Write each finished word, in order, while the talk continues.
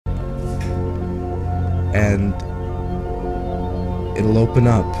and it'll open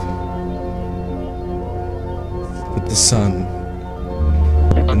up with the sun,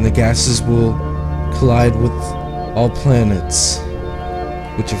 and the gases will collide with all planets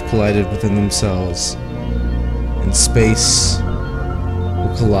which have collided within themselves, and space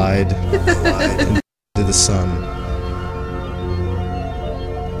will collide into the sun,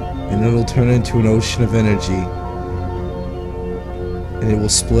 and it'll turn into an ocean of energy, and it will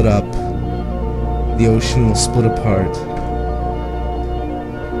split up. The ocean will split apart,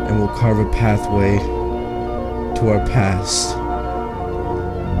 and we'll carve a pathway to our past,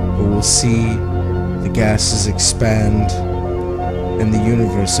 where we'll see the gases expand and the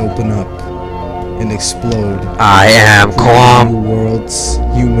universe open up and explode. I am Clump. New worlds,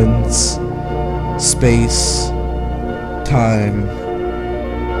 humans, space, time,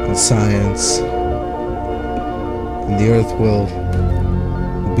 and science, and the Earth will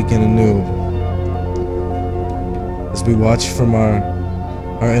begin anew as we watch from our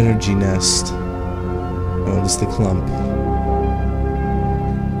energy nest, known as the Clump,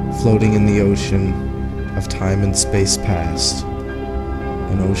 floating in the ocean of time and space past,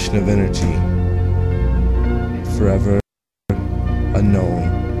 an ocean of energy, forever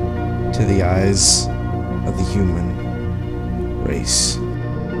unknown to the eyes of the human race.